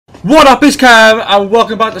What up, it's Cam, and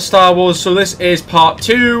welcome back to Star Wars. So this is part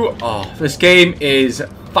 2. Oh, this game is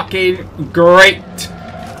fucking great.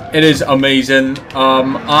 It is amazing.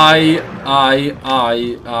 I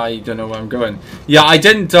don't know where I'm going. Yeah, I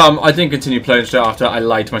didn't continue playing straight after. I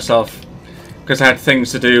lied to myself because I had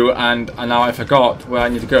things to do, and now I forgot where I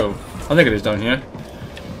need to go. I think it is down here.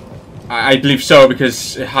 I believe so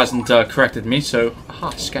because it hasn't corrected me. So,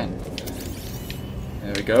 aha, scan.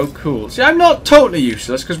 There we go, cool. See, I'm not totally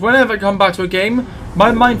useless because whenever I come back to a game,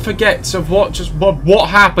 my mind forgets of what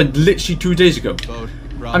happened literally 2 days ago.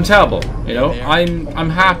 I'm terrible, you know. I'm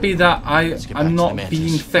happy that I'm not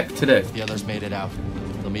being thick today. The others made it out.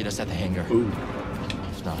 They'll meet us at the hangar. Ooh.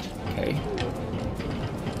 If not. Okay.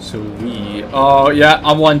 So we. Oh yeah,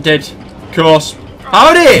 I'm wanted. Of course.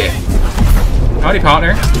 Howdy. Howdy,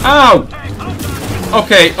 partner. Ow.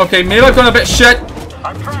 Okay. Maybe I've gone a bit shit.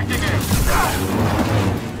 I'm tracking you.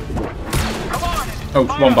 Oh,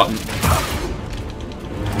 wrong button.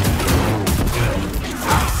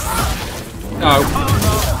 Oh.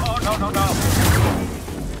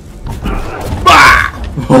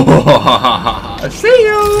 Bah! See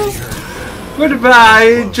you!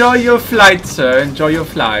 Goodbye! Enjoy your flight, sir. Enjoy your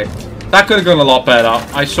flight. That could have gone a lot better.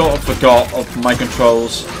 I sort of forgot of my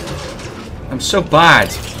controls. I'm so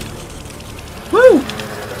bad. Woo!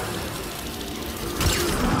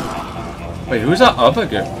 Wait, who's that other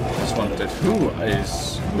girl? Wanted. Who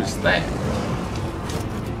is that?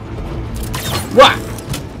 What?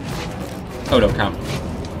 Oh no, Cam.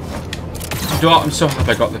 You know what? I'm so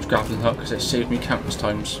happy I got the grappling hook because it saved me countless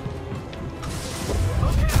times.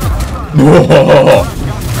 Come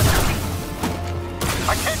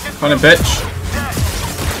on in, bitch.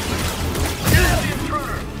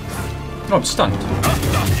 No, I'm stunned.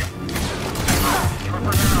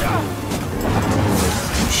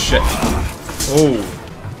 Oh, shit. Oh.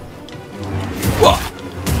 What?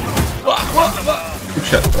 Oh,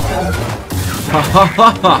 shit. Ha ha ha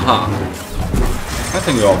ha ha. I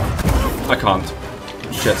think you're. I can't.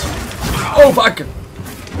 Shit. Oh, fuck!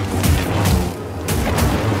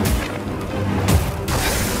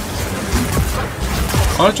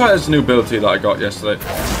 I want to try this new ability that I got yesterday.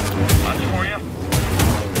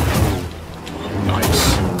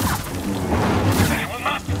 Nice.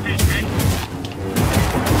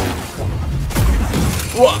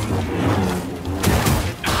 What?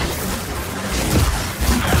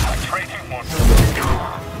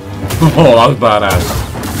 Oh, that was badass.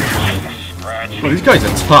 Well, these guys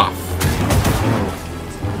are tough.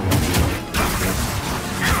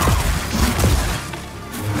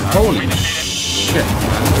 Holy shit.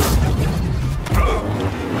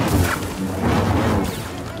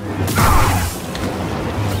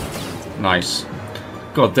 Nice.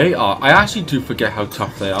 God, they are. I actually do forget how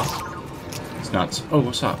tough they are. It's nuts. Oh,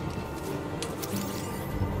 what's that?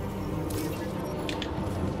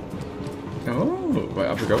 Oh, right,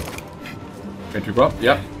 up we go. Entry up.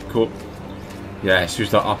 Yep, cool. Yes, use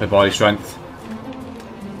that upper body strength.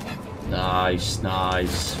 Nice.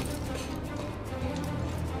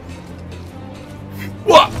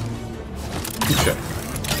 What? Good shit.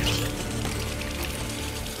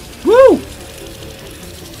 Woo!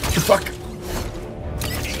 The fuck?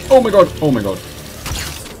 Oh my god.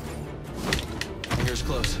 Finger's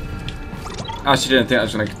close. Actually, didn't think I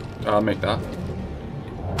was gonna make that.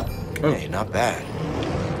 Oh. Hey, not bad.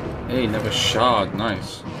 Hey, another shard.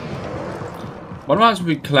 Nice. What happens if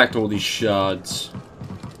we collect all these shards?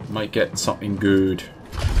 Might get something good.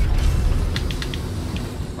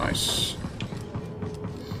 Nice.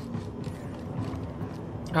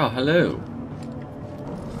 Oh, hello.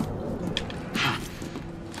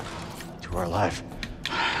 You are alive.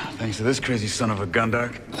 Thanks to this crazy son of a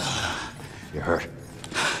Gundark. You're hurt.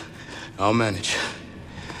 I'll manage.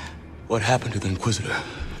 What happened to the Inquisitor?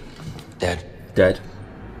 Dead. Dead.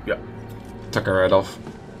 Yep. Took her head off.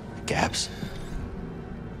 Gaps.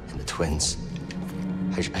 And the twins.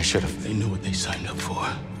 I should have. They know what they signed up for.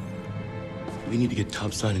 We need to get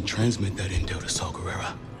topside and transmit that intel to Saw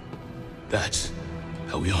Gerrera. That's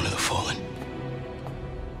how we honor the fallen.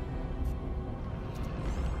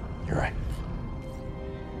 You're right.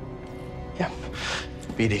 Yeah.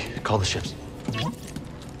 BD, call the ships.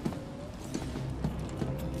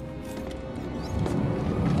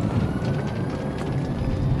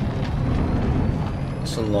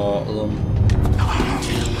 That's a lot of them.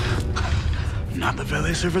 Not the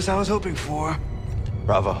valet service I was hoping for.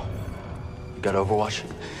 Bravo. You got Overwatch?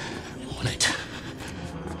 On it.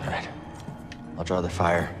 All right. I'll draw their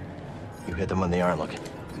fire. You hit them when they aren't looking.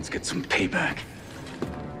 Let's get some payback.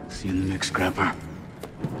 See you in the mix, Scrapper.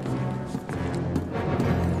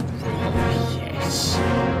 Yes.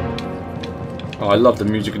 Oh, I love the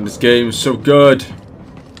music in this game. It's so good.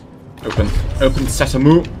 Open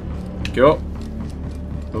Sesame. Go.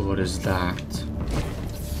 Oh, what is that?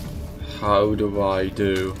 How do I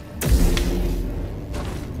do?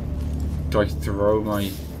 Do I throw my...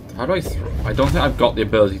 How do I throw? I don't think I've got the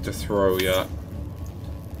ability to throw yet.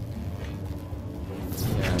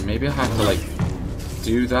 Yeah, maybe I have to like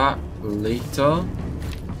do that later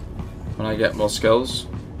when I get more skills.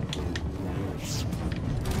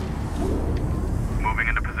 Moving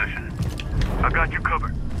into position. I've got you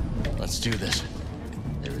covered. Let's do this.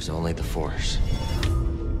 There is only the Force.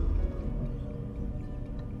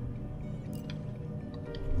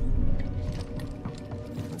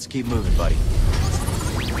 Let's keep moving, buddy.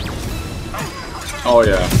 Oh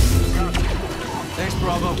yeah. Thanks,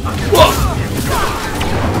 Bravo. Whoa!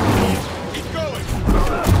 Keep going.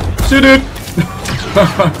 See, dude.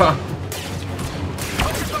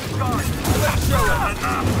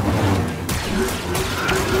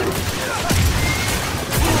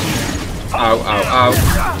 Ow, ow, ow.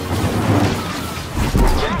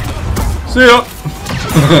 See ya!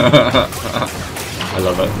 I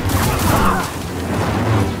love it.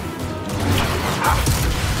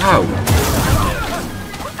 Ow!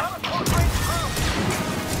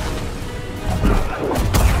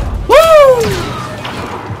 Woo!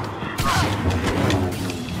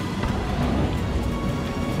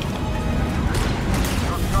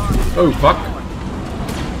 Oh, fuck.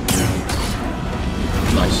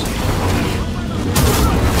 Nice.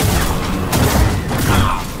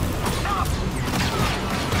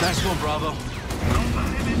 Nice one, Bravo.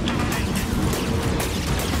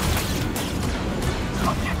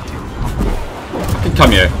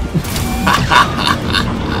 Come here.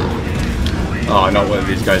 Oh, not one of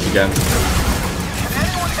these guys again.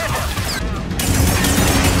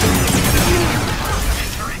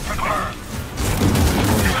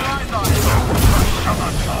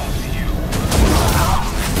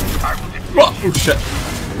 What? Oh shit.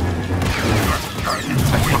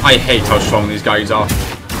 I hate how strong these guys are.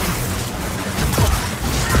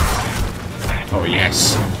 Oh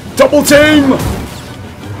yes. Double team!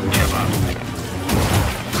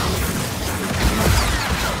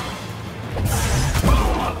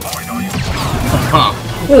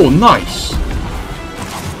 Oh, nice!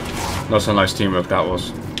 That's a nice teamwork that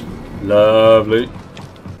was. Lovely.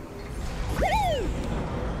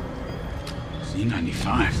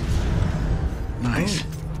 C95. Nice.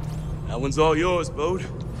 That one's all yours, Bode.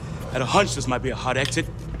 Had a hunch this might be a hot exit.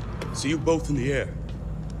 See you both in the air.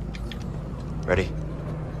 Ready?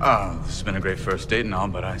 This has been a great first date and all,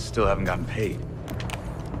 but I still haven't gotten paid.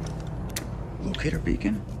 Locator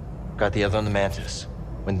beacon? Got the other on the Mantis.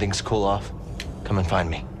 When things cool off, come and find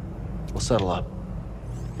me. We'll settle up.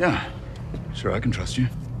 Yeah. Sure, I can trust you.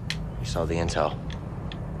 You saw the intel.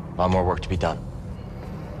 A lot more work to be done.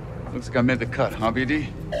 Looks like I made the cut, huh, BD?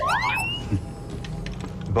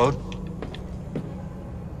 Bode?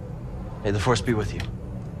 May the Force be with you.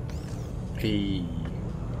 Hey.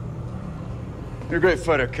 You're a great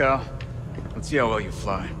fighter, Cal. Let's see how well you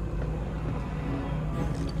fly.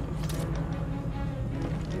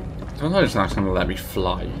 Sometimes it's not going to let me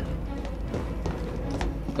fly.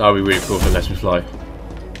 That would be really cool if it lets me fly.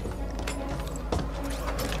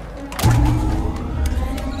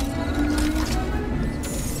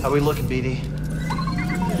 How we looking, BD?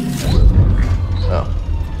 Oh.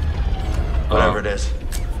 Whatever it is.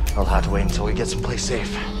 I'll have to wait until we get someplace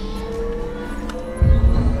safe.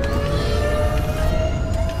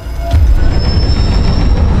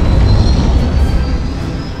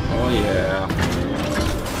 Oh yeah.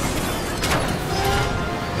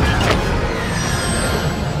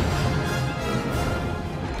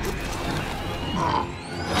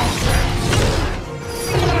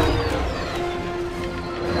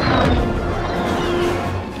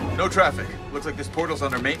 No traffic. Looks like this portal's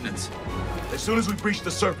under maintenance. As soon as we breach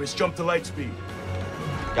the surface, jump to light speed.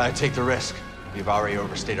 Gotta take the risk. We've already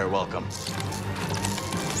overstayed our welcome.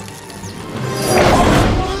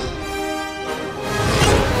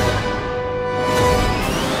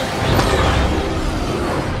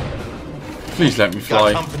 Please let me Got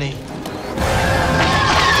fly. company.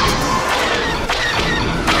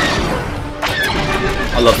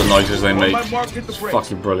 I love the noises they make. My mark, hit the It's brakes.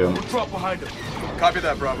 fucking brilliant. We'll drop behind him. Copy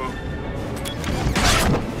that, Bravo.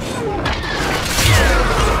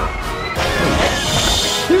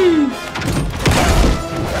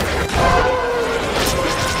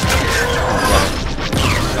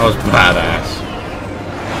 That was badass.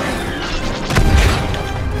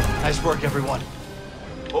 Nice work, everyone.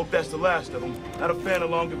 Hope that's the last of them. Not a fan of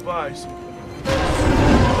long goodbyes.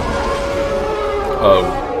 Oh.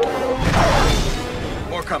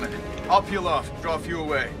 More coming. I'll peel off, draw a few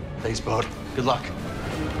away. Thanks, Bode. Good luck.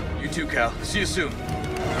 You too, Cal. See you soon.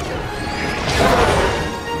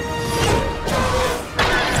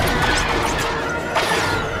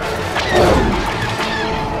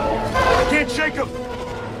 I can't shake him!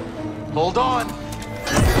 Hold on.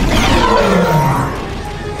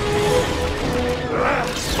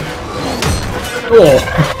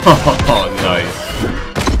 Oh, nice.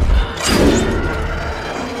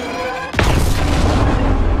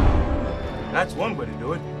 That's one way to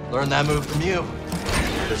do it. Learn that move from you.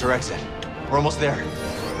 There's our exit. We're almost there.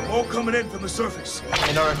 All coming in from the surface.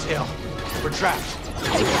 And on our tail. We're trapped.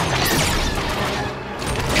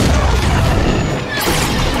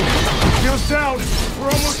 Feel sound.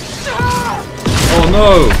 We're almost. Oh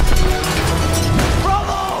no!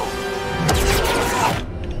 Bravo!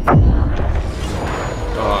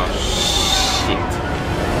 Oh shit.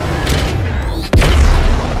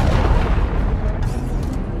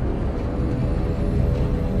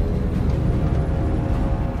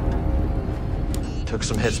 Took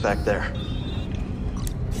some hits back there.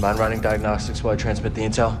 Mind running diagnostics while I transmit the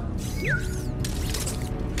intel?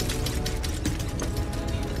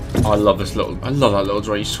 I love that little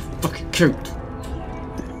droid. He's so fucking cute.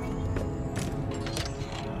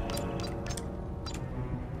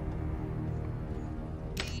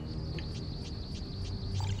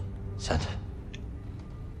 Sent.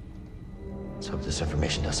 Let's hope this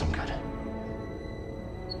information does some good.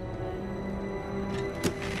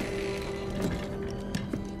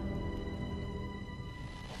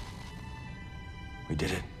 We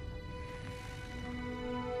did it.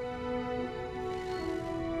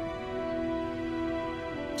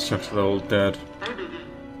 Sucks they're all dead. Hey, baby.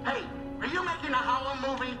 Hey, are you making a horror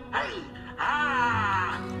movie? Hey!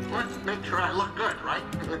 Let's make sure I look good, right?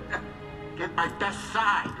 Get my best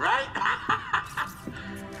side, right?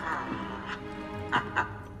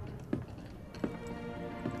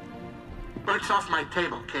 Birds off my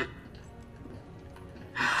table, kid.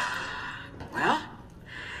 Well,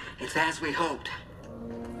 it's as we hoped.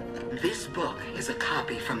 This book is a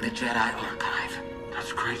copy from the Jedi Archive.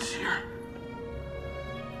 That's great, Seer.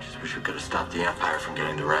 Just wish we could have stopped the Empire from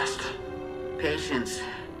getting the rest. Patience.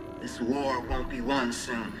 This war won't be won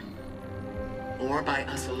soon. Or by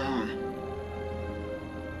us alone.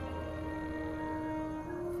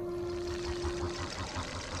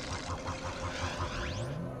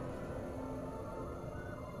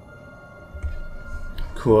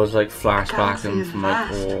 Cool, it's like flashbacking from like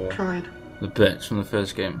vast, all droid, the bits from the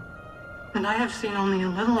first game. and I have seen only a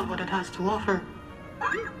little of what it has to offer.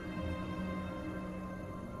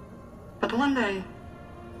 But one day,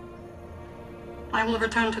 I will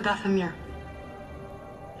return to Dathomir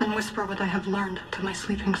and whisper what I have learned to my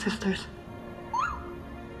sleeping sisters.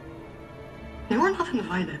 You are not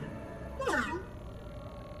invited.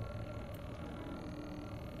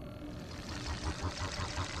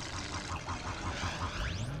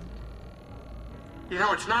 You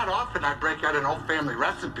know, it's not often I break out an old family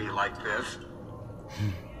recipe like this.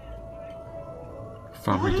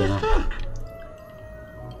 Family What do you dinner. think?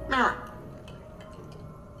 Mary,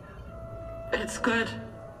 It's good.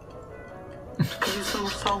 Could use some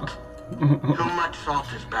more salt. too much salt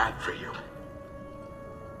is bad for you.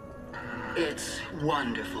 It's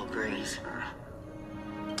wonderful, Grease.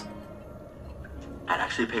 I'd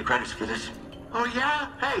actually pay credits for this. Oh, yeah?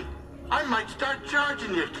 Hey, I might start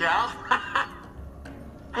charging you, Cal.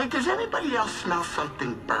 Hey, does anybody else smell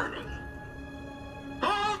something burning?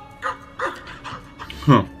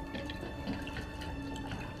 Huh.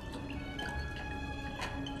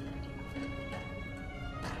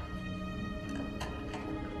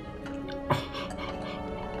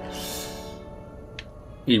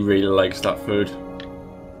 He really likes that food.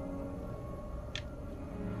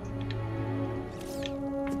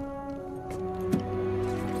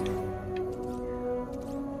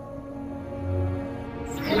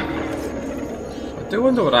 I do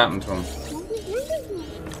wonder what happened to him.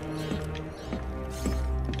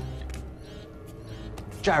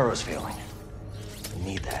 Gyro's failing. We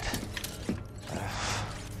need that.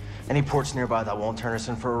 Any ports nearby that won't turn us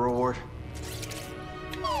in for a reward?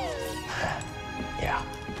 Yeah.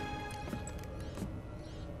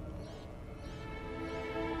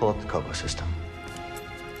 Pull up the Kobo system.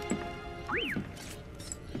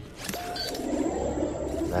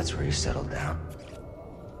 That's where you settled down.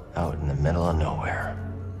 Out in the middle of nowhere.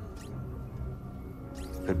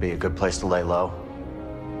 Could be a good place to lay low.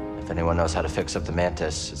 If anyone knows how to fix up the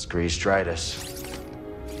Mantis, it's Grease Dritus.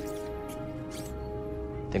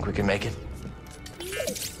 Think we can make it?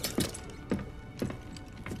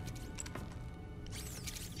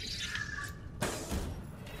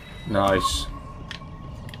 Nice.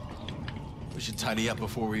 tidy up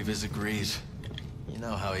before we visit Grease. You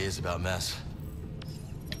know how he is about mess.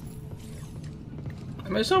 I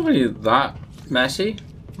mean, it's not really that messy.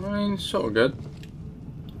 I mean, sort of good.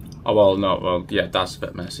 Oh, well, no. Well, yeah, that's a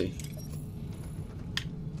bit messy.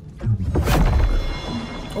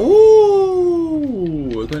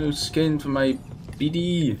 Ooh! I got no skin for my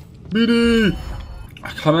BD. BD! I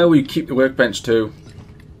can't remember where you keep the workbench too.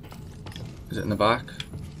 Is it in the back?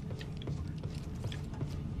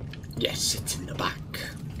 Yes, it's in the back.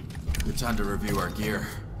 Good time to review our gear.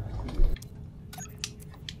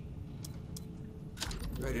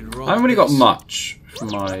 Ready to roll. I haven't really got much for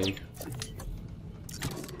my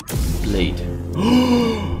blade.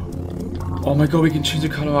 Oh my god, we can change the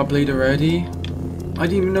colour of our blade already? I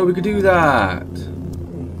didn't even know we could do that.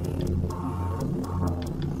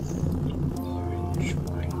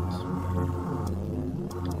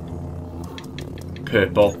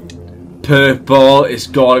 Purple. Purple. It's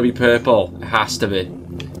gotta be purple. It has to be.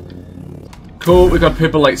 Cool, we got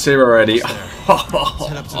purple lightsaber already. Let's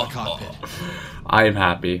head up to the cockpit. I am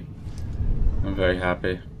happy. I'm very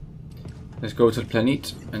happy. Let's go to the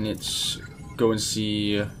planet and let's go and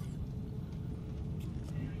see.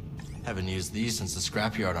 Haven't used these since the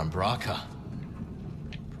scrapyard on Braca.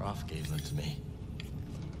 Prof gave them to me.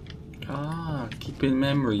 Ah, keeping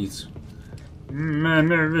memories.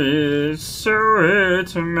 Memories,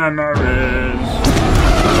 sweet memories.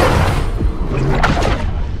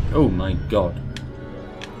 Oh my god.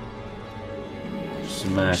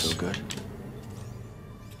 Smash. So good.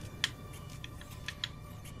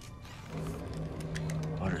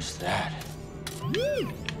 What is that?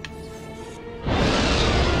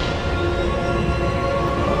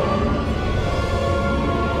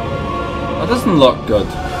 That doesn't look good.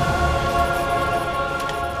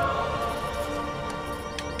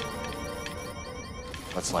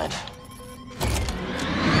 Let's land.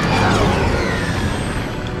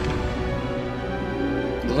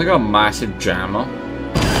 It's like a massive jammer.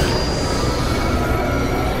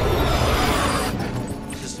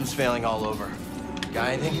 System's failing all over. Got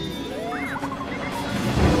anything?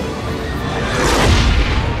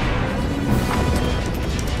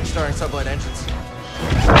 Starting sublight engines.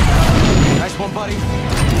 Nice one, buddy.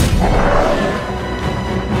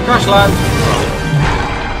 Crash land.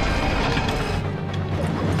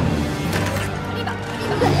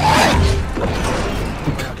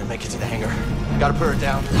 Not gonna make it to the hangar. Gotta put her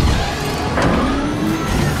down.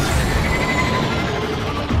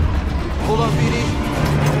 Hold on, BD.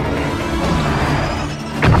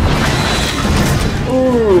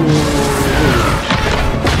 Ooh.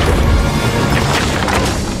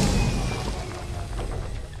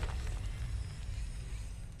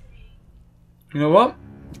 You know what?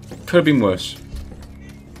 Could have been worse.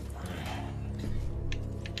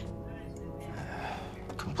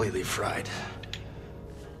 Completely fried.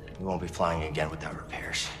 We won't be flying again without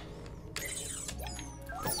repairs.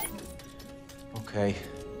 Okay.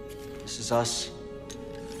 This is us.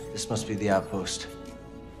 This must be the outpost.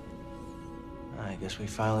 I guess we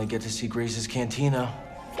finally get to see Grace's cantina.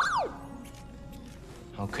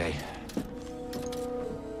 Okay.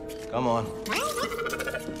 Come on.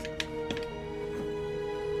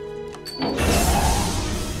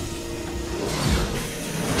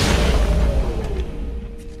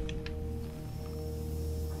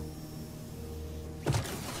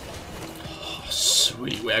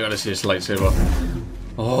 Sweet, I gotta see this lightsaber.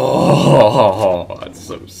 Oh, that's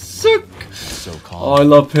so sick. So calm. Oh, I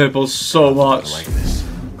love purple so much. I like this.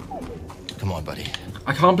 Come on, buddy.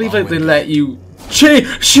 I can't believe that they let you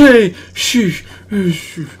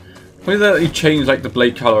Why did they let you change like the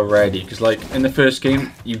blade color already? Because like in the first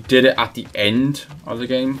game you did it at the end of the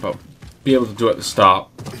game, but be able to do it at the start.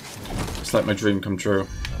 It's like my dream come true.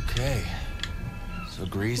 Okay. So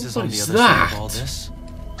Grease is What on the is other side that? of all this.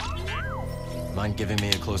 Mind giving me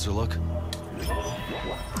a closer look?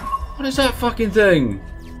 What is that fucking thing?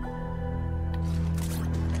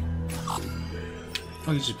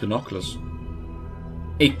 Oh, it's just binoculars.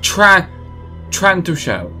 A Tranto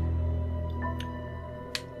shell.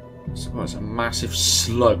 So it's a massive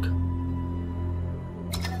slug.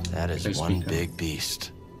 That is Please one speak up. big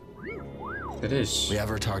beast. It is. We have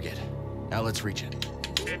our target. Now let's reach it.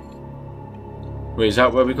 Wait, is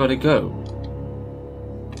that where we gotta go?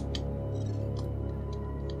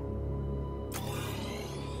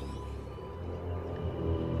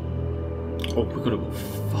 Oh, we gotta go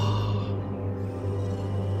far.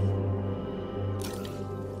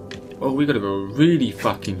 Oh, we gotta go really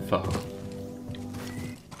fucking far.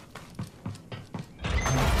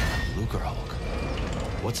 Lucrehulk.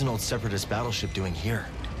 What's an old Separatist battleship doing here?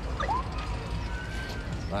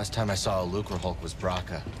 Last time I saw a Lucrehulk was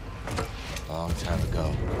Braca. Long time ago.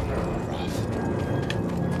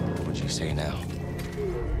 What'd you say now?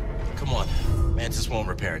 Come on. Mantis won't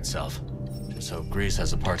repair itself. Just hope Grease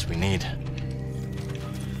has the parts we need.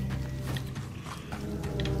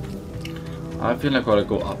 I feel like I gotta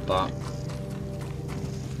go up that.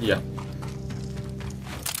 Yeah.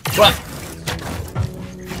 What?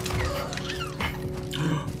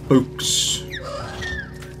 Oops.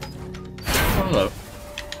 Hello.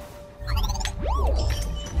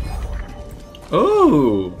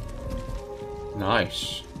 Oh,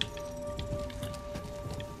 nice.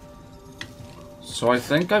 So I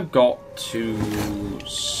think I've got to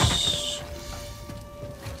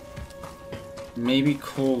maybe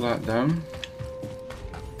cool that down.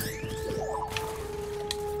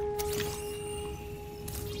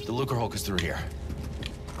 The Luker Hulk is through here.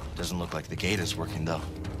 Doesn't look like the gate is working though.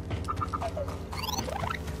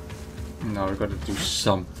 Now we've got to do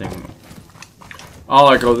something. Oh,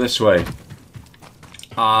 I go this way.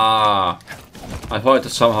 Ah, I thought I had to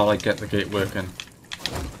somehow like get the gate working.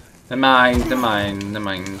 The mind.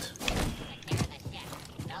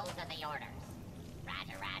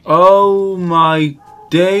 Oh my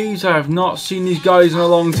days, I have not seen these guys in a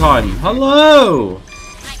long time. Hello!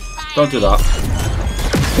 Don't do that.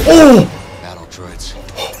 Oh! Battle droids.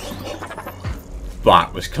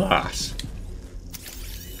 That was class.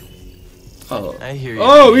 Oh, I hear you.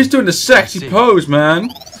 oh, he's doing the sexy pose, man.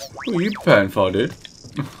 What are you preparing for, dude?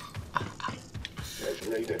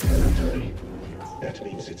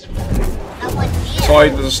 Sorry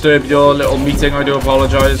to disturb your little meeting, I do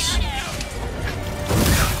apologise.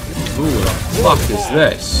 Ooh, the fuck is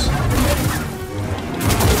this?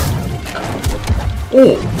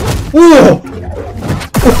 Oh! Oh!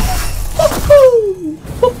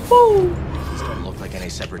 These don't look like any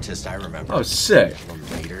separatists I remember. Oh, sick.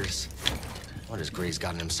 Raiders. What has Grease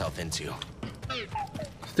gotten himself into?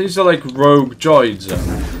 These are like rogue droids.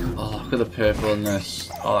 Oh, look at the purple in this.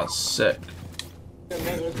 Oh, that's sick.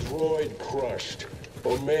 Another droid crushed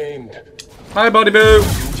or maimed. Hi, Buddy Boo.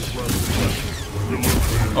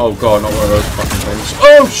 Oh god, not one of those fucking things.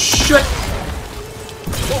 Oh shit!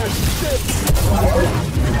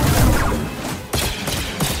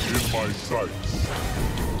 In my sights.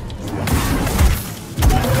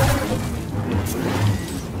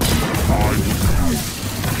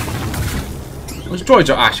 Those droids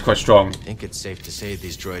are actually quite strong. I think it's safe to say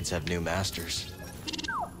these droids have new masters.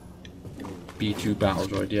 B2 battle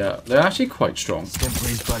droid, yeah. They're actually quite strong. Stand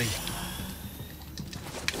please, buddy.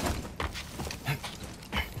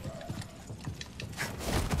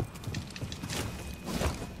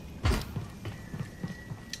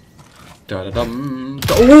 Da-da-dum.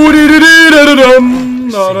 Da-da-dum.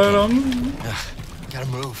 Da-da-dum. Gotta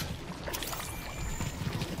move.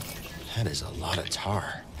 That is a lot of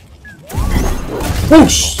tar.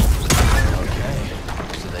 Whoosh! Okay.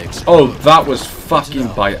 So they Oh, that was fucking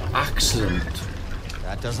by accident.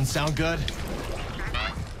 That doesn't sound good.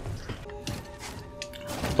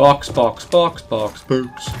 Box, box, box, box,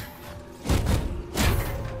 books.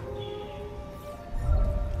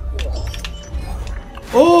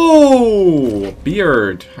 Oh,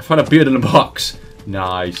 beard. I found a beard in a box.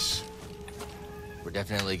 Nice. We're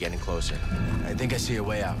definitely getting closer. I think I see a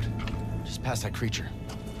way out. Just past that creature.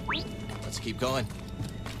 Let's keep going.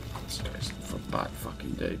 This guy's a bad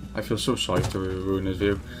fucking day. I feel so sorry to ruin his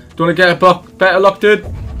view. Do you want to get a better luck, dude?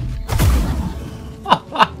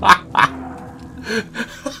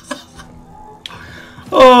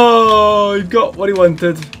 Oh, he got what he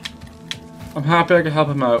wanted. I'm happy I could help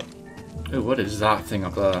him out. Oh, what is that thing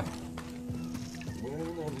up there?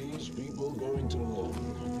 Where are these people going to live?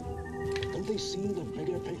 Don't they see the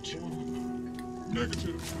bigger picture?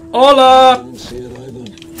 Negative. Hola! Didn't see it either.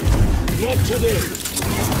 Not today.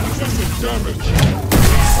 Excessive damage.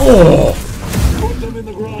 Oh! Put them in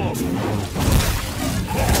the ground.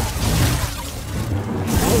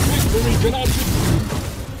 Our victory cannot be.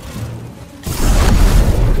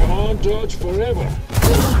 Can't dodge forever.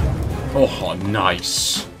 Oh,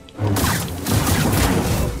 nice.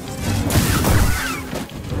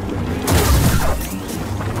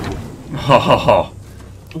 Ha ha ha.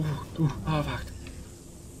 Ooh, artifact.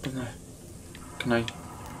 Can I?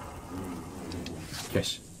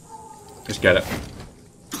 Yes. Just get it.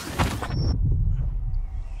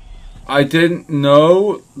 I didn't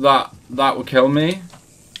know that that would kill me.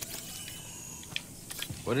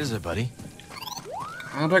 What is it, buddy?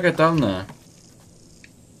 How do I get down there?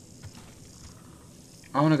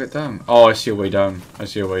 I want to get down. Oh, I see a way down. I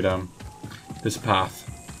see a way down. There's a path.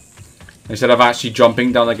 Instead of actually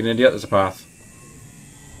jumping down like an idiot, there's a path.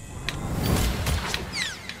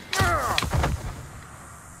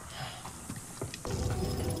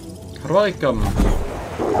 How like,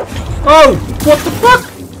 Oh! What the fuck?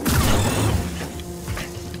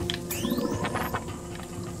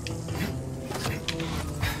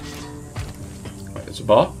 Right, there's a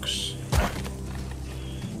box.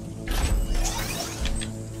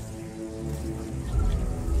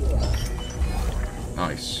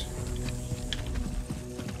 Nice.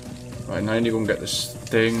 Right, now I need to go and get this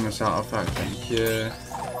thing, this artifact thing here.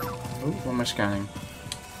 Oh, what am I scanning?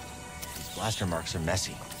 Blaster marks are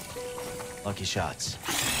messy. Lucky shots.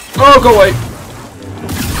 Oh, go away!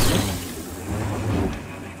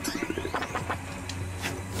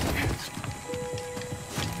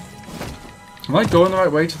 Am I going the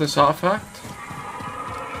right way to this artifact?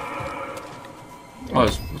 Oh,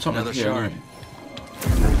 what's up Another here? shard.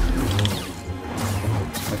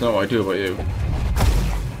 I don't know what I do about you.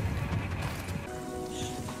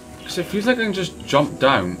 Because it feels like I can just jump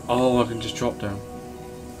down. Oh, I can just drop down.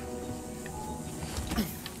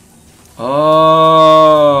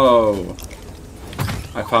 Oh!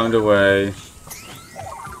 I found a way.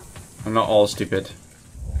 I'm not all stupid.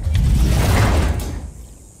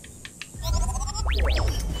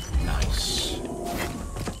 Nice.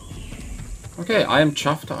 Okay, I am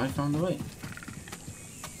chuffed that I found a way.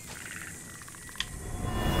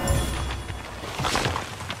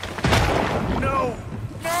 No!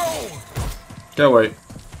 No! Go away.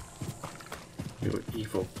 You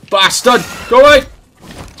evil bastard! Go away!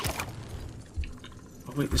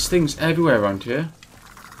 Oh wait, there's things everywhere around here.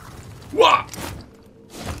 What?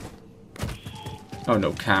 Oh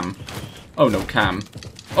no, Cam. Oh no, Cam.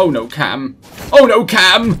 Oh no, Cam. Oh no,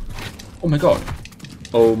 Cam! Oh my god.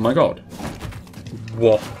 Oh my god.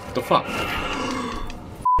 What the fuck?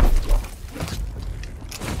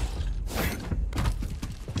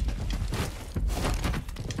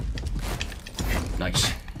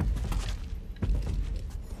 Nice.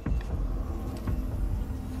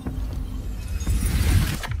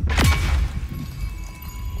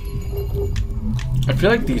 I feel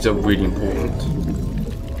like these are really important.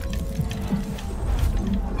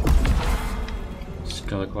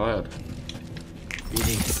 Skull acquired.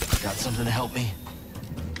 BD, got something to help me?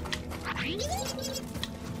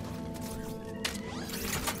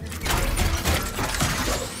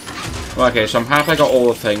 Well, okay, so I'm happy I got all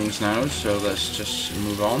the things now, so let's just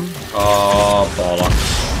move on. Oh,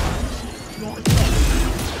 bollocks.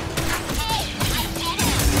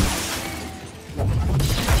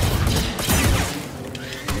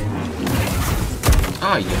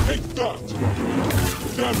 Ah, yeah.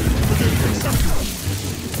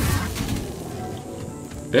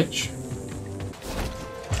 Bitch.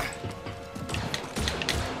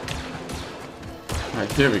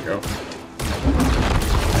 Right, here we go.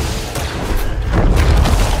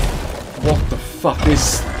 What the fuck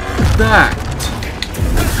is that?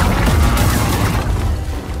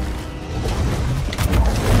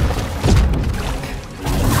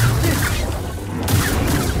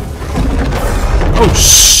 Oh,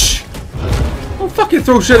 shh! Don't fucking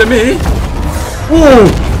throw shit at me! Whoa!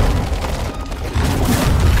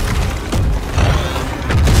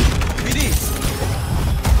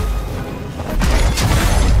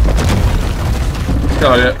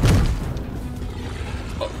 Got it.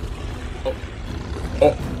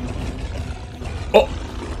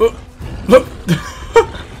 Look!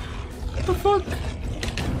 What the fuck?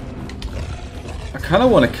 I kinda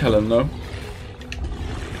wanna kill him though.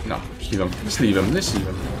 No, just leave him. Let's leave him. Let's leave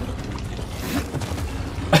him.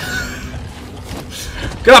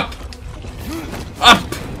 Get up! Up!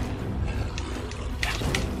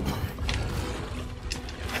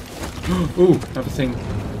 Ooh, another thing.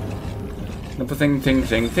 Another thing.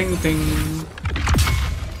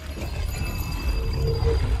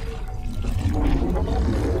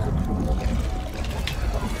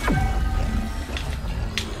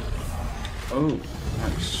 Oh,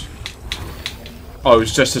 nice. Oh, it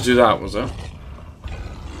was just to do that, was it?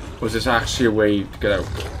 Was this actually a way to get out?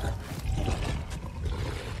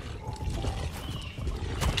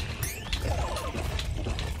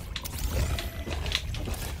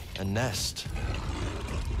 A nest.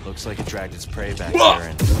 Looks like it dragged its prey back here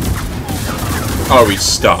and... Oh, he's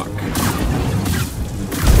stuck.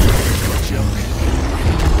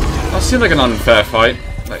 That seemed like an unfair fight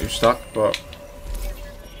that you're stuck, but...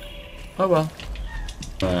 Oh well.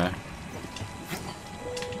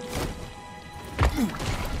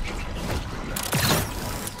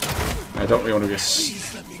 I don't really want to get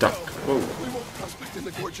stuck. Whoa.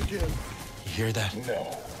 You hear that?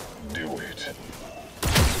 No, do it.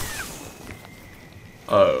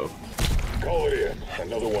 Oh. Call it in.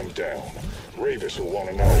 Another one down. Ravis will want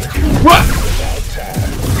to know. What? About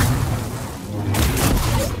time.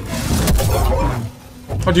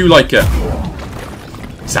 How do you like it?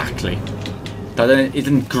 Exactly. That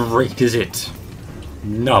isn't great, is it?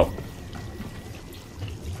 No.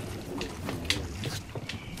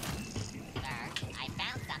 I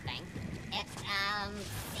found something. It,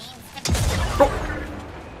 seems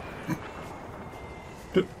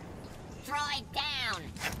to... Droid down!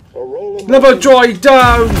 Never droid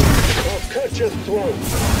down! I'll cut your throat.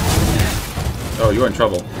 Oh, you're in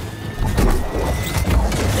trouble.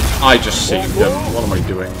 I just saved them. What am I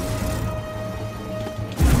doing?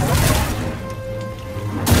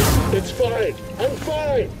 It's fine. I'm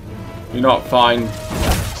fine. You're not fine.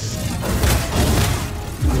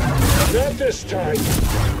 Not this time.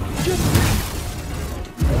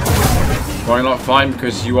 Why you're not fine?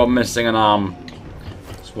 Because you are missing an arm.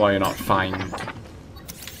 That's why you're not fine.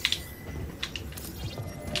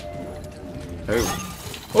 Oh.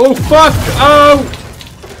 Oh, fuck! Oh!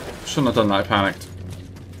 Shouldn't have done that, I panicked.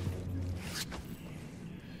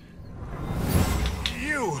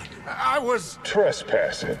 I was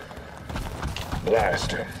trespassing.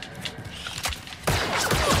 Blast him.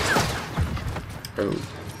 Oh.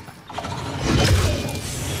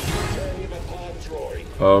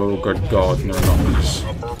 Oh, good God, no, not these.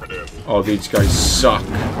 Oh, these guys suck.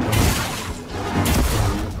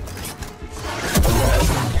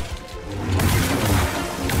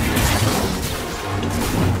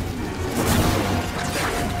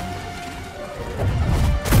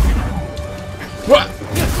 What?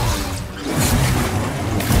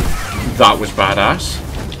 That was badass.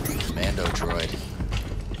 Commando droid.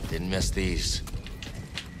 Didn't miss these.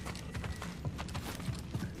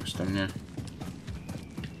 What's down here?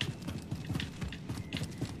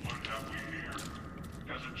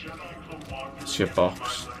 It's your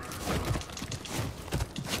box.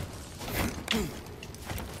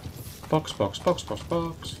 Box, box, box, box,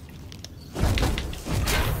 box.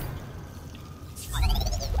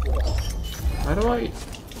 How do I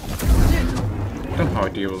don't know how I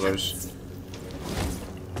deal with those.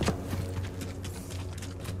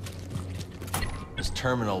 This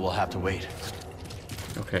terminal will have to wait.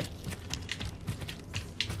 Okay.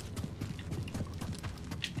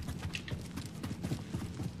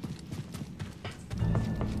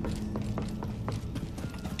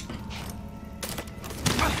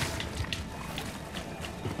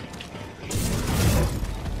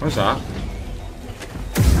 What's that?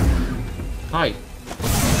 Hi.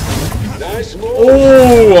 Nice move.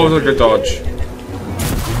 Oh, that was a good dodge.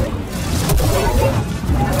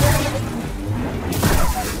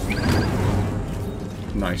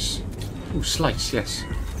 Nice. Ooh, slice, yes.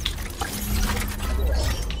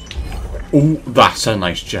 Oh, that's a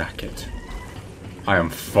nice jacket. I am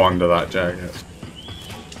fond of that jacket.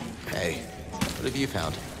 Hey, what have you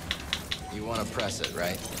found? You want to press it,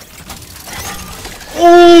 right?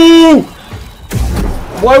 Oh!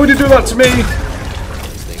 Why would you do that to me?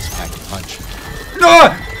 These things pack a punch.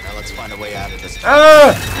 Ah! Now let's find a way out of this.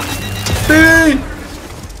 Ah! B!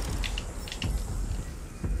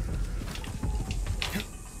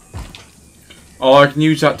 Oh, I can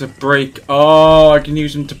use that to break. Oh, I can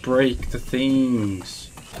use them to break the things.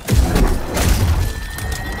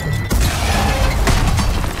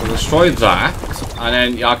 So destroy that,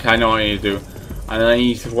 and then okay, I know what I need to do. And then I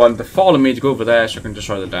need one to follow me to go over there so I can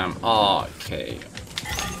destroy the dam. Oh, okay.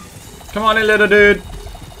 Come on in, little dude.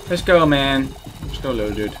 Let's go, man. Let's go,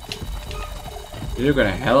 little dude. You're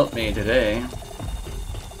gonna help me today.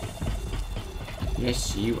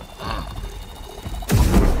 Yes, you are.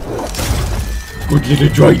 Good little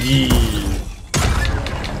droidy.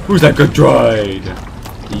 Who's that good droid?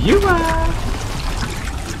 You are.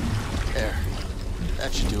 There.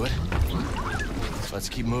 That should do it. Let's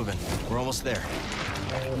keep moving. We're almost there.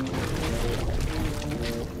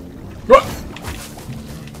 What?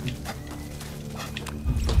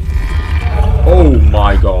 Oh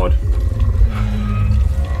my God.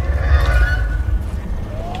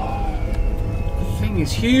 The thing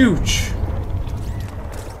is huge.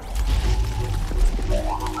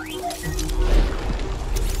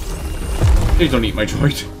 Please don't eat my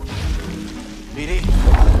droid. BD?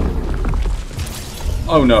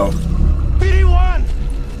 Oh no. BD-1!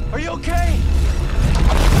 Are you okay?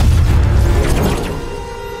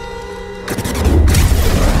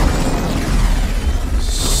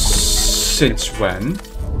 Since when?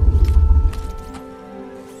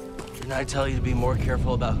 Didn't I tell you to be more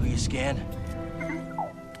careful about who you scan?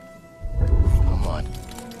 Come on.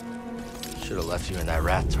 Should have left you in that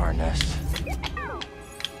rat tar nest.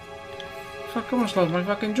 Fuck, I almost lost my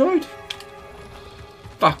fucking droid.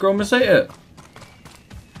 Fuck, I almost ate it.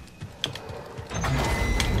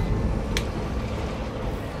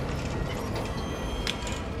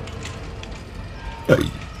 Hey.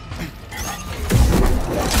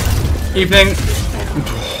 Evening.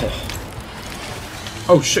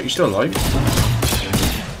 Oh shit, you're still alive.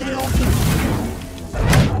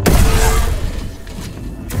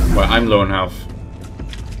 Well, I'm low on health.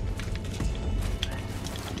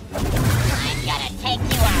 I'm gonna take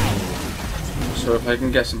you out. So if I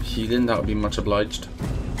can get some healing, that would be much obliged.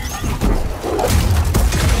 This isn't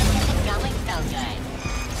going so good.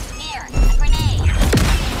 Here, a grenade.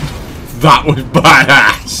 That was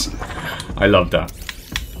badass! I love that.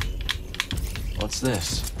 What's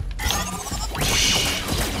this?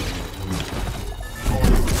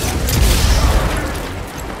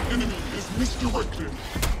 Enemy is misdirected.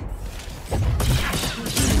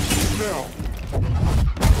 Now.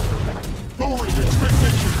 Lowering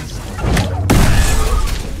expectations.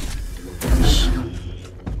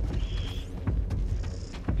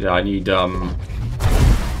 Yeah,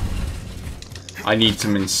 I need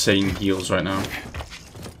some insane heals right now.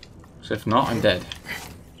 So if not, I'm dead.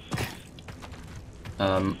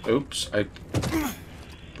 Oops,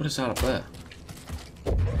 what is that up there?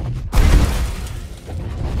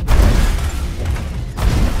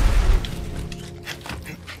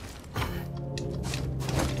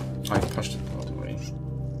 I pushed it the wrong way.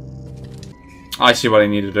 I see what I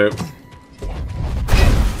need to do.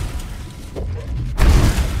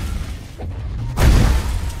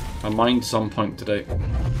 My mind's on point today.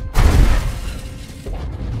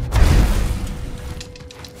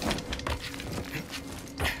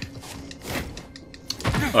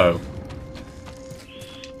 Oh.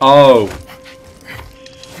 Oh!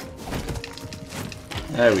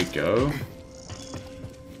 There we go.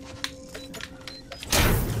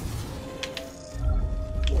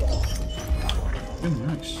 Oh,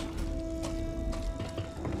 nice.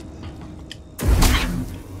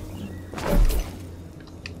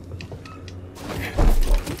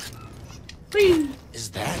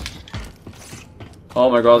 Is that? Oh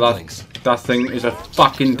my god, that thing is a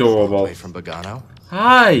fucking adorable. Away from Bogano?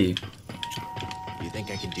 Hi! You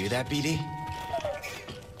think I can do that, BD?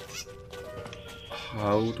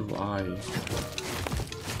 How do I...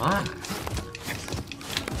 Ah!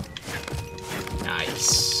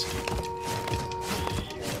 Nice.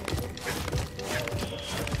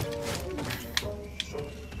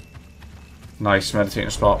 Nice meditating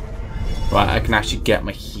spot. Right, I can actually get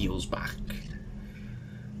my heals back.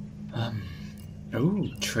 Oh,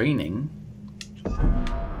 training.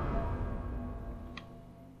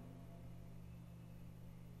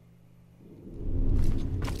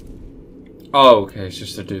 Oh, okay, it's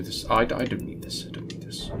just to do this. I don't need this. I don't need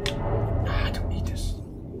this. I don't need this.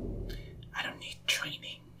 I don't need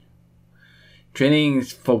training. Training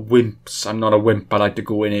is for wimps. I'm not a wimp. I like to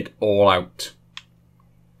go in it all out.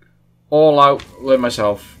 All out with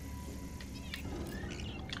myself.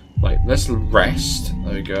 Right, let's rest.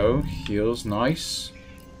 There we go. Heals, nice.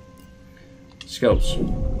 Skills.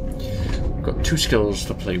 We've got 2 skills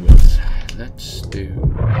to play with. Let's do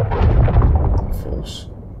Force.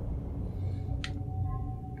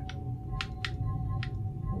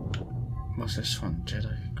 What's this one?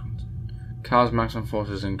 Jedi. Car's maximum force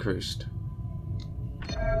is increased.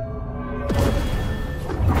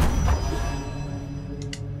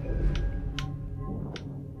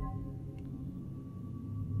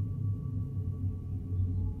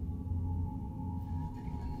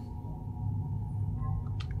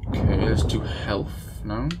 Okay, let's do health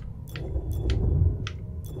now.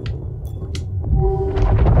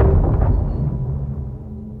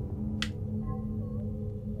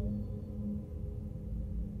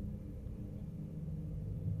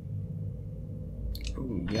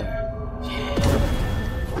 Ooh, yeah.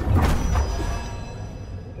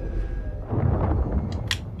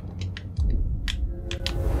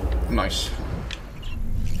 Nice.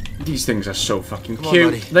 These things are so fucking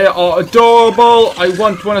cute. Buddy. They are adorable. I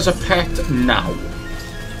want one as a pet now.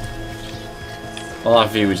 Well,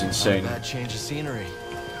 that view is insane. That change of scenery.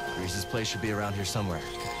 Grease's place should be around here somewhere.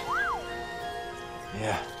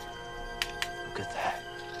 Yeah. Look at that.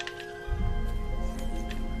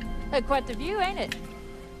 Hey, quite the view, ain't it?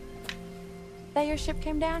 That your ship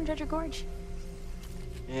came down, Dredger Gorge?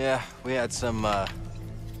 Yeah, we had some,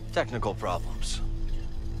 technical problems.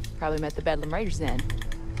 Probably met the Bedlam Raiders then.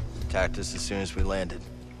 Attacked us as soon as we landed.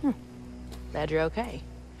 Glad you're okay.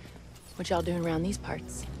 What y'all doing around these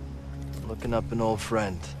parts? Looking up an old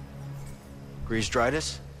friend. Grease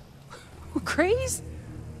Dritus? Grease?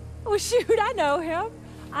 Oh, shoot, I know him.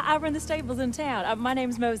 I run the stables in town. My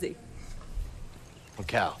name's Mosey. I'm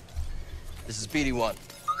Cal. This is BD1.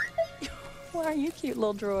 Why are you cute,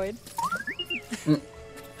 little droid?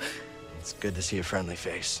 It's good to see a friendly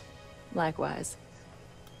face. Likewise.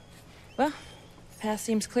 Well, path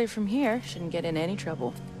seems clear from here. Shouldn't get in any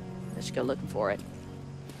trouble. I should go looking for it.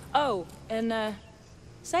 Oh, and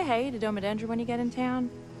say hey to Domodendra when you get in town.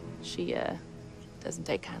 She doesn't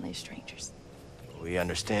take kindly to strangers. We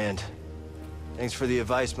understand. Thanks for the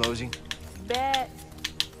advice, Mosey. Bet.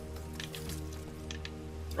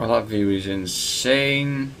 Oh, that view is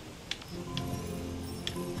insane.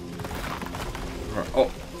 Right.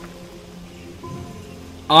 Oh.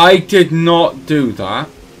 I did not do that.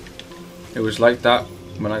 It was like that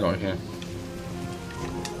when I got here.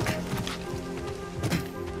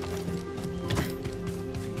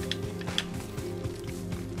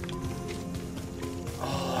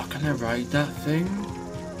 Oh, can I ride that thing?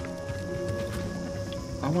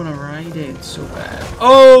 I want to ride it so bad.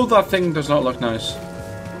 Oh, that thing does not look nice.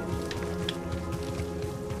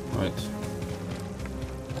 Right.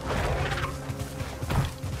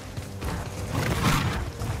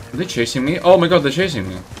 Are they chasing me? Oh my god, they're chasing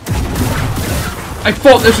me. I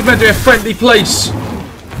thought this was meant to be a friendly place.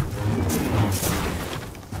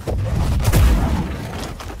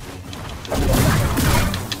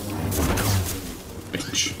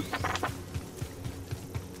 Bitch.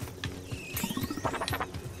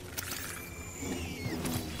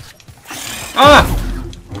 Ah!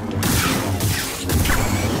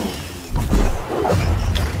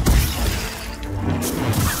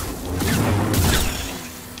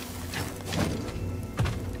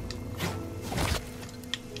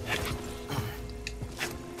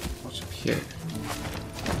 What's up here?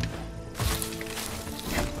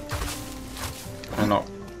 Can I not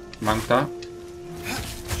mount that?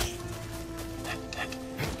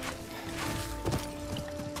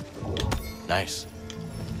 Nice.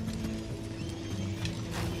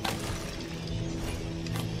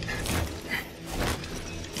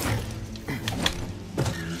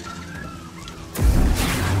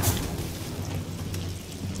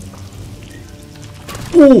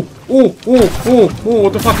 Oh, oh, oh, oh, oh,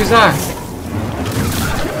 what the fuck is that?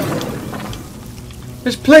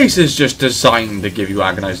 This place is just designed to give you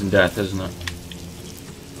agonizing death, isn't it?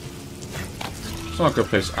 It's not a good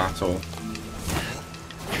place at all.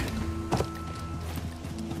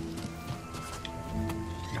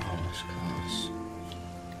 Oh, this class.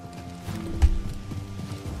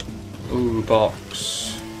 Ooh,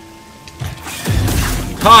 box.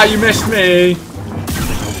 Ha, you missed me!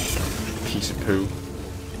 Piece of poo.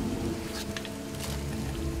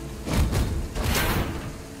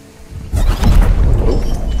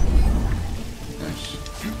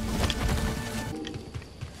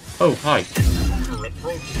 Oh, hi. Target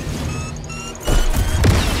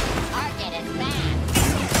is back.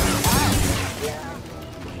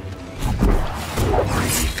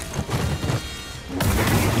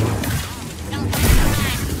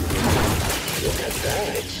 Look at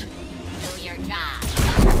that. Do your job.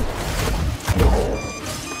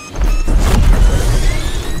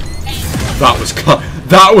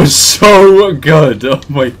 That was so good. Oh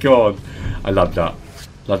my god, I love that.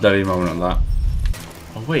 Loved every moment of that.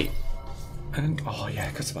 Oh wait, I didn't. Oh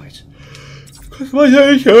yeah, customize.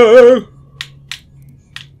 Customization.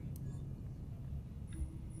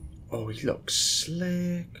 Oh, he looks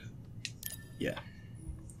slick. Yeah.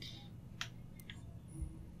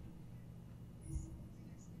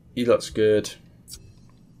 He looks good.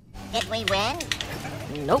 Did we win?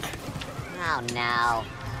 Nope. Oh no.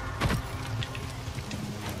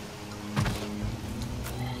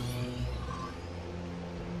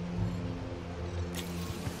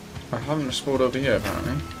 I haven't explored over here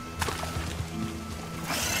apparently.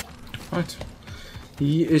 Right.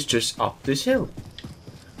 He is just up this hill.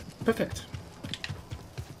 Perfect.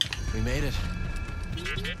 We made it.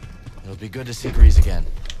 It'll be good to see Grease again.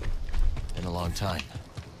 Been a long time.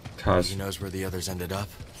 He knows where the others ended up.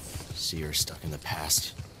 See her stuck in the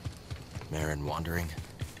past. Marin wandering.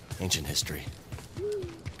 Ancient history.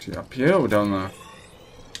 Is he up here or down there?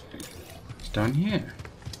 It's down here.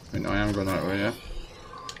 Wait, no, I am going that way, yeah?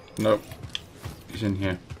 Nope. He's in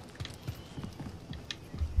here.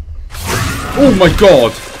 Oh my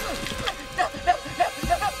god!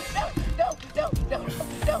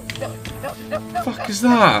 Fuck is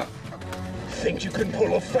that? Think you can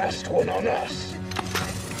pull a fast one on us?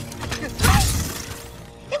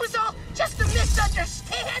 It was all just a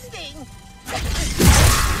misunderstanding.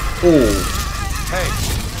 Oh. Hey!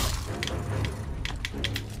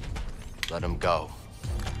 Let him go.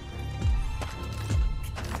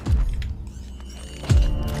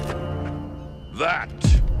 That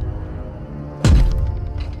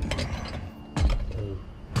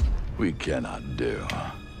we cannot do.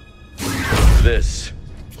 This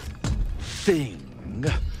thing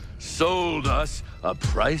sold us a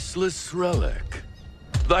priceless relic.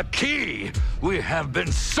 The key we have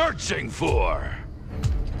been searching for.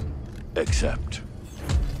 Except,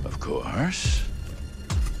 of course,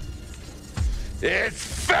 it's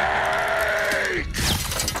fake!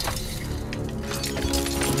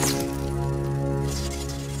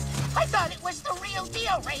 I thought it was the real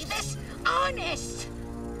deal, Ravis. Honest.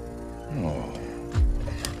 Oh.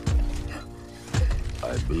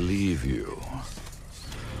 I believe you.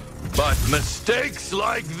 But mistakes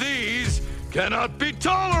like these cannot be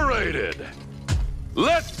tolerated.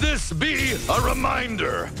 Let this be a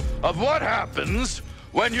reminder of what happens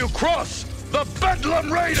when you cross the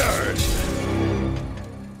Bedlam Raiders!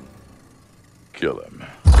 Kill him.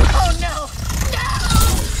 Oh no! No!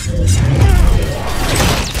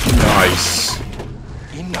 Nice.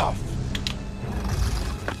 Enough.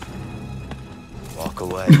 Walk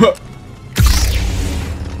away.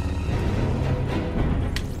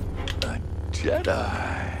 A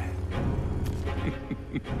Jedi.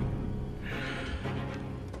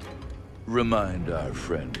 Remind our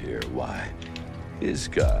friend here why his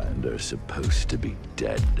kind are supposed to be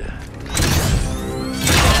dead.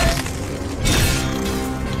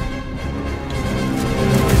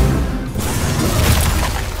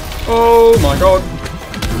 Oh my god.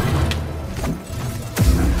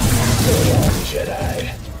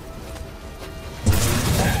 Jedi.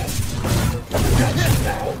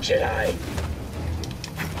 Now, Jedi.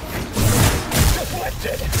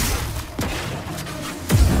 Deflected.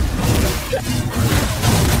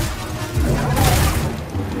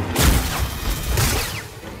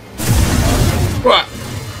 What?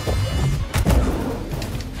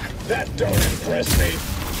 That don't impress me.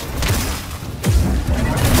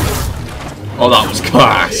 Oh, that was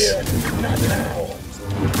class. Here, not now.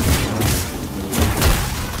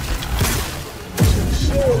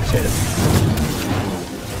 Sorted.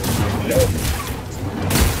 Nope.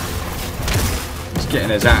 He's getting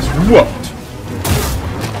his ass whooped.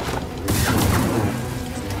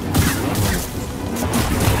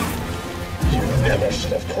 You never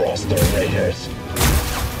should have crossed the Raiders.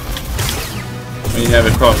 When you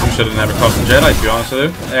never crossed, you should have never crossed the Jedi, to be honest with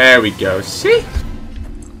you. There we go. See?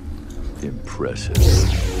 Impressive.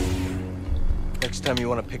 Next time you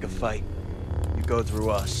want to pick a fight, you go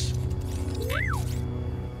through us.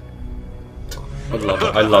 I love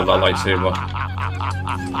that lightsaber.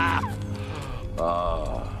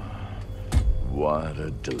 Ah, what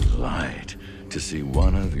a delight to see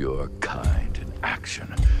one of your kind in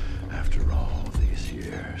action after all these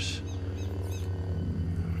years.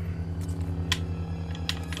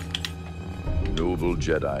 Noble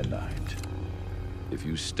Jedi Knight, if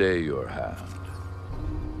you stay your hand,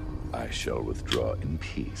 I shall withdraw in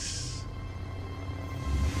peace.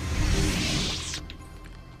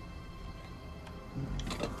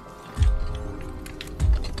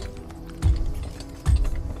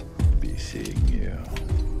 Be seeing you.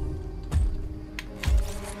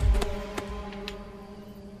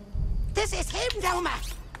 This is him, Doma.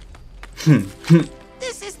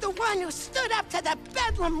 This is the one who stood up to the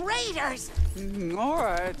Bedlam Raiders. All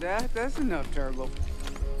right, that's enough, Turgle.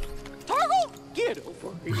 Turgle, get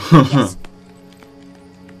over here. Yes.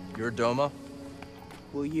 You're Doma?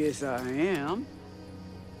 Well, yes, I am.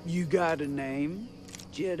 You got a name,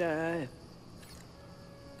 Jedi?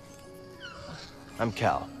 I'm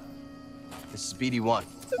Cal. This is BD-1.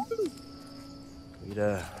 We'd,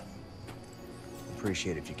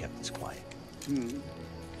 appreciate if you kept this quiet.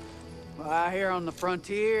 Well, out here on the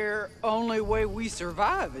frontier, only way we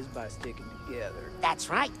survive is by sticking together. That's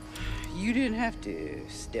right. You didn't have to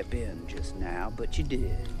step in just now, but you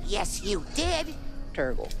did. Yes, you did.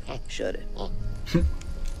 Turgle, shut it.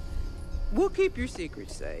 We'll keep your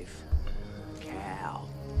secrets safe. Cal,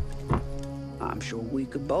 I'm sure we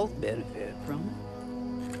could both benefit from it.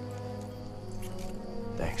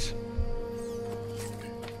 Thanks.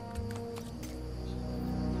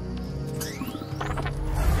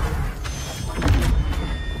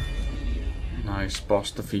 Nice,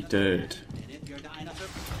 boss defeated.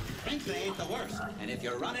 Frankly, ain't the worst. And if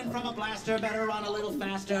you're running from a blaster, better run a little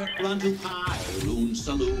faster. Run to Pyloon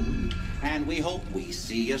Saloon. And we hope we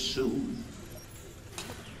see you soon.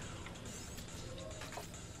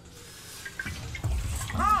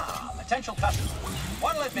 Ah, potential customer.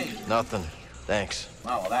 What'll it be? Nothing. Thanks.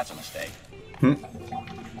 Oh, well, that's a mistake. I'm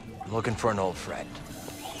looking for an old friend.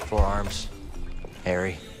 4 arms.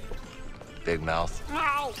 Hairy. Big mouth.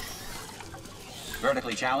 Ow!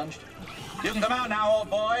 Vertically challenged? You can come out now, old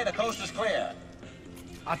boy. The coast is clear.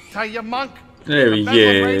 I tell you, Monk. There he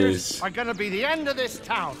Bedlam Raiders is. are gonna be the end of this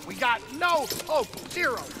town. We got no hope.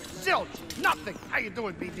 Zero. Zilch. Nothing. How you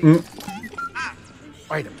doing, BD?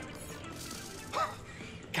 Wait a minute.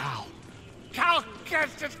 Cal,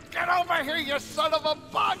 just get over here, you son of a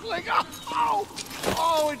bogling. Oh!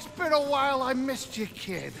 Oh, it's been a while. I missed you,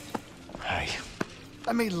 kid. Hi.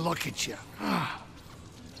 Let me look at you.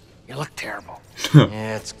 You look terrible.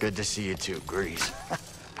 Yeah, it's good to see you too, Grease.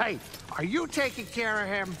 Hey, are you taking care of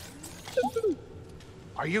him?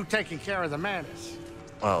 Are you taking care of the Mantis?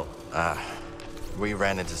 Well, we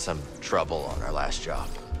ran into some trouble on our last job.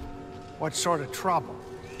 What sort of trouble?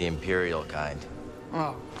 The Imperial kind.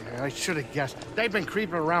 Oh, yeah, I should have guessed. They've been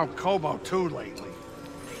creeping around Kobo too lately.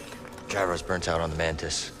 Gyro's burnt out on the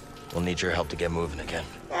Mantis. We'll need your help to get moving again.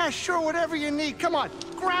 Yeah, sure, whatever you need. Come on,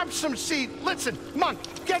 grab some seed. Listen, Monk,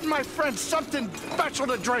 get my friend something special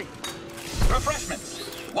to drink. Refreshments.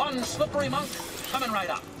 One slippery monk coming right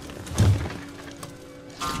up.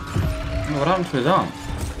 What happened to his arm?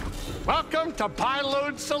 Welcome to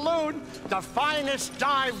Pyloon Saloon, the finest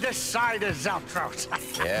dive this side of Zeltros.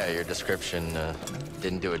 Yeah, your description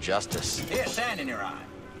didn't do it justice. Here's sand in your eye.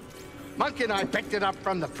 Monk and I picked it up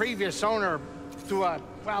from the previous owner to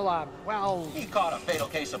well... He caught a fatal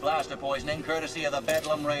case of blaster poisoning courtesy of the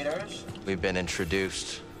Bedlam Raiders. We've been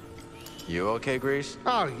introduced. You okay, Grease?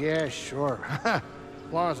 Oh, yeah, sure. As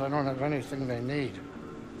long as I don't have anything they need.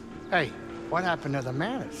 Hey, what happened to the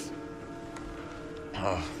Mantis?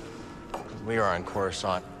 Oh, we were on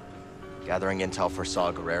Coruscant, gathering intel for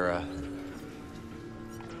Saw Gerrera.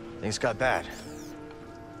 Things got bad.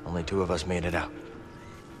 Only 2 of us made it out.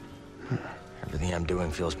 Everything I'm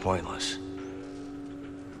doing feels pointless.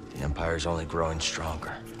 The Empire's only growing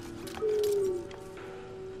stronger.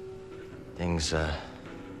 Things,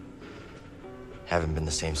 haven't been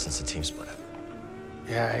the same since the team split up.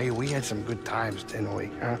 Yeah, hey, we had some good times, didn't we,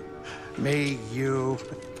 huh? Me, you,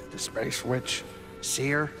 the Space Witch,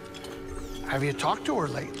 Seer. Have you talked to her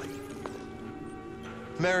lately?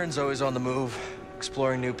 Marin's always on the move,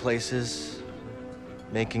 exploring new places,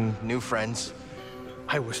 making new friends.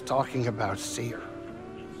 I was talking about Seer.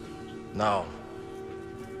 No.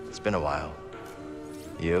 It's been a while.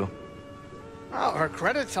 You? Well, her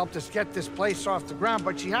credits helped us get this place off the ground,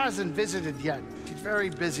 but she hasn't visited yet. She's very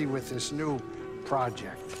busy with this new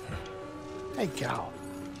project. Hey, Cal.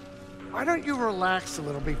 Why don't you relax a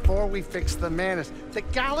little before we fix the Mantis? The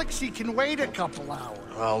galaxy can wait a couple hours.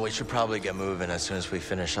 Well, we should probably get moving as soon as we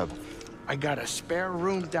finish up. I got a spare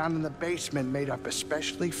room down in the basement made up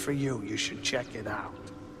especially for you. You should check it out.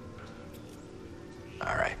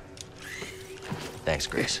 All right. Thanks,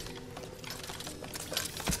 Grace.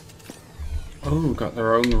 Oh, got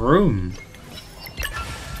their own room.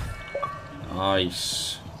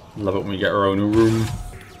 Nice. Love it when we get our own room.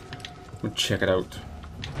 We'll check it out.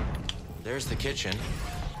 There's the kitchen.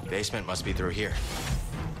 Basement must be through here.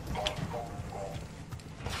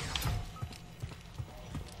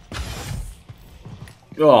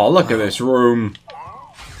 Oh, look at this room.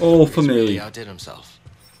 All for He's me. really outdid himself.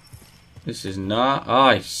 This is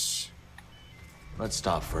nice. Let's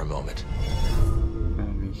stop for a moment. Let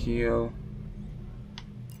me heal.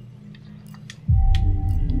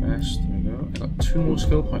 Rest. There we go. I got 2 more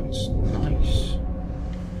skill points. Nice.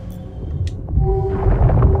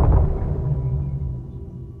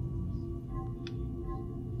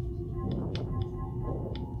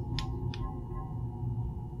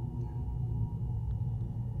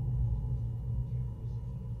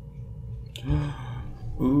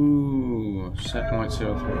 Ooh, second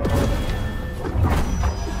lightsaber through.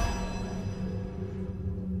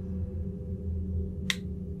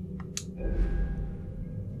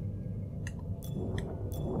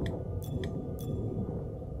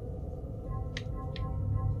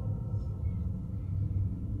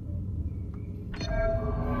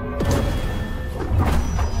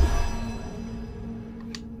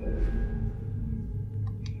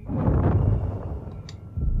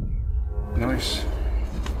 Nice.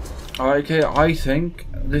 Okay, I think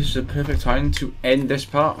this is a perfect time to end this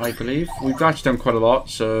part, I believe. We've actually done quite a lot,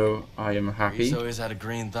 so I am happy. He's always had a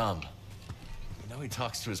green thumb. You know he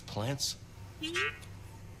talks to his plants?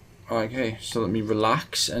 Okay, so let me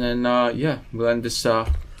relax, and then, yeah, we'll end this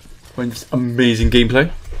amazing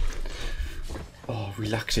gameplay. Oh,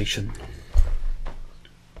 relaxation.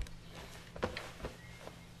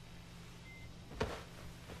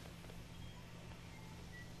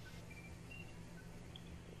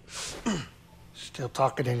 Still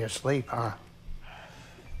talking in your sleep, huh?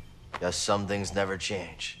 Guess some things never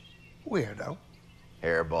change. Weirdo.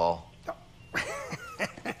 Hairball.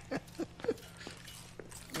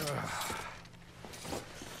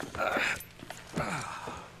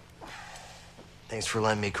 Thanks for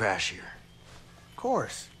letting me crash here. Of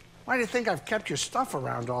course. Why do you think I've kept your stuff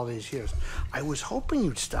around all these years? I was hoping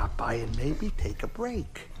you'd stop by and maybe take a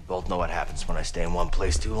break. We both know what happens when I stay in one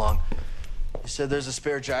place too long. You said there's a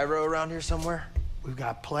spare gyro around here somewhere? We've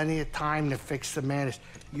got plenty of time to fix the Mantis.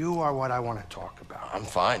 You are what I want to talk about. I'm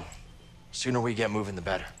fine. The sooner we get moving, the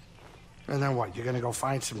better. And then what? You're gonna go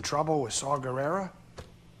find some trouble with Saw Gerrera?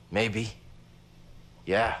 Maybe.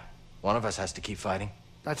 Yeah. One of us has to keep fighting.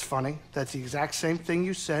 That's funny. That's the exact same thing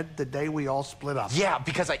you said the day we all split up. Yeah,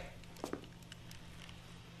 because I...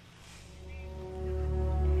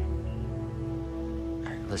 All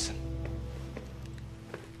right, listen.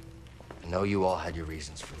 I know you all had your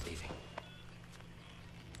reasons for leaving.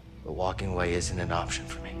 But walking away isn't an option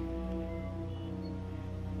for me.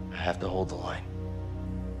 I have to hold the line.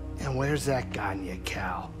 And where's that gotten you,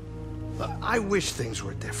 Cal? Look, I wish things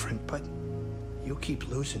were different, but you keep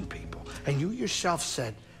losing people. And you yourself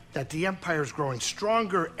said that the Empire's growing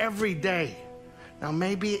stronger every day. Now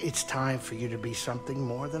maybe it's time for you to be something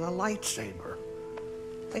more than a lightsaber.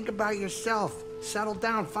 Think about yourself. Settle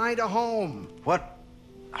down. Find a home. What?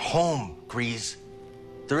 Home, Grease.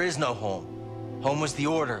 There is no home. Home was the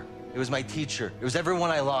Order. It was my teacher. It was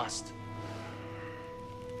everyone I lost.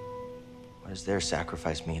 What does their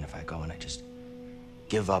sacrifice mean if I go and I just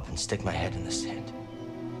give up and stick my head in the sand?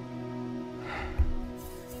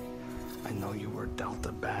 I know you were dealt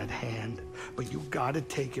a bad hand, but you gotta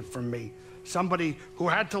take it from me. Somebody who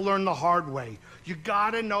had to learn the hard way. You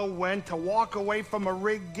gotta know when to walk away from a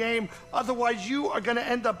rigged game. Otherwise, you are gonna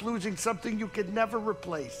end up losing something you could never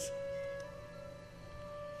replace.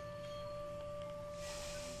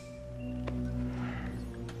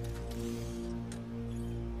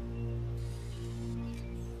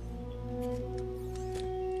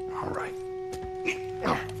 All right.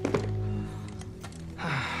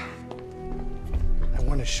 I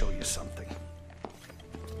want to show you something.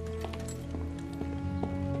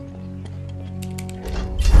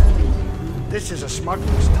 This is a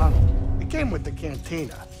smuggler's tunnel. It came with the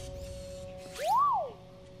cantina.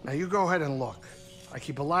 Now you go ahead and look. I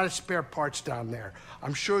keep a lot of spare parts down there.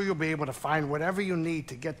 I'm sure you'll be able to find whatever you need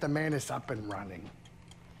to get the Mantis up and running.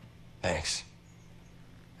 Thanks.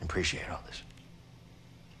 I appreciate all this.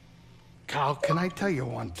 Cal, can I tell you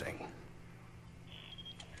one thing?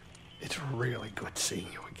 It's really good seeing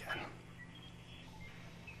you again.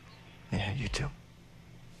 Yeah, you too.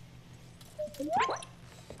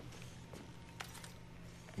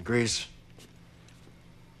 Grease.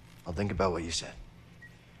 I'll think about what you said.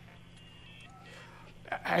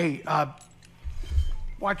 Hey,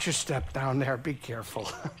 watch your step down there. Be careful.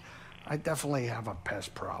 I definitely have a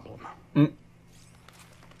pest problem.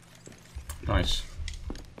 Nice.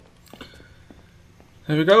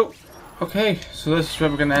 There we go. Okay, so this is where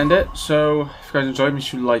we're going to end it. So, if you guys enjoyed, make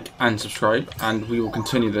sure you like and subscribe. And we will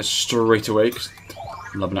continue this straight away, because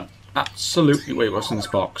I'm loving it. Absolutely. Wait, what's in this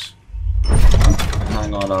box?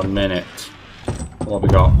 Hang on a minute. What have we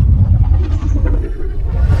got?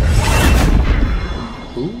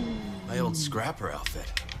 Ooh. My old scrapper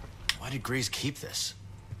outfit. Why did Grease keep this?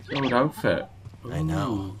 Old outfit. Ooh. I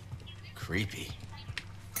know. Creepy.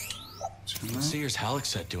 What's Seer's Halleck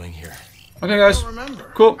set doing here? Okay, guys.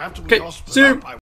 Cool. Okay, see you.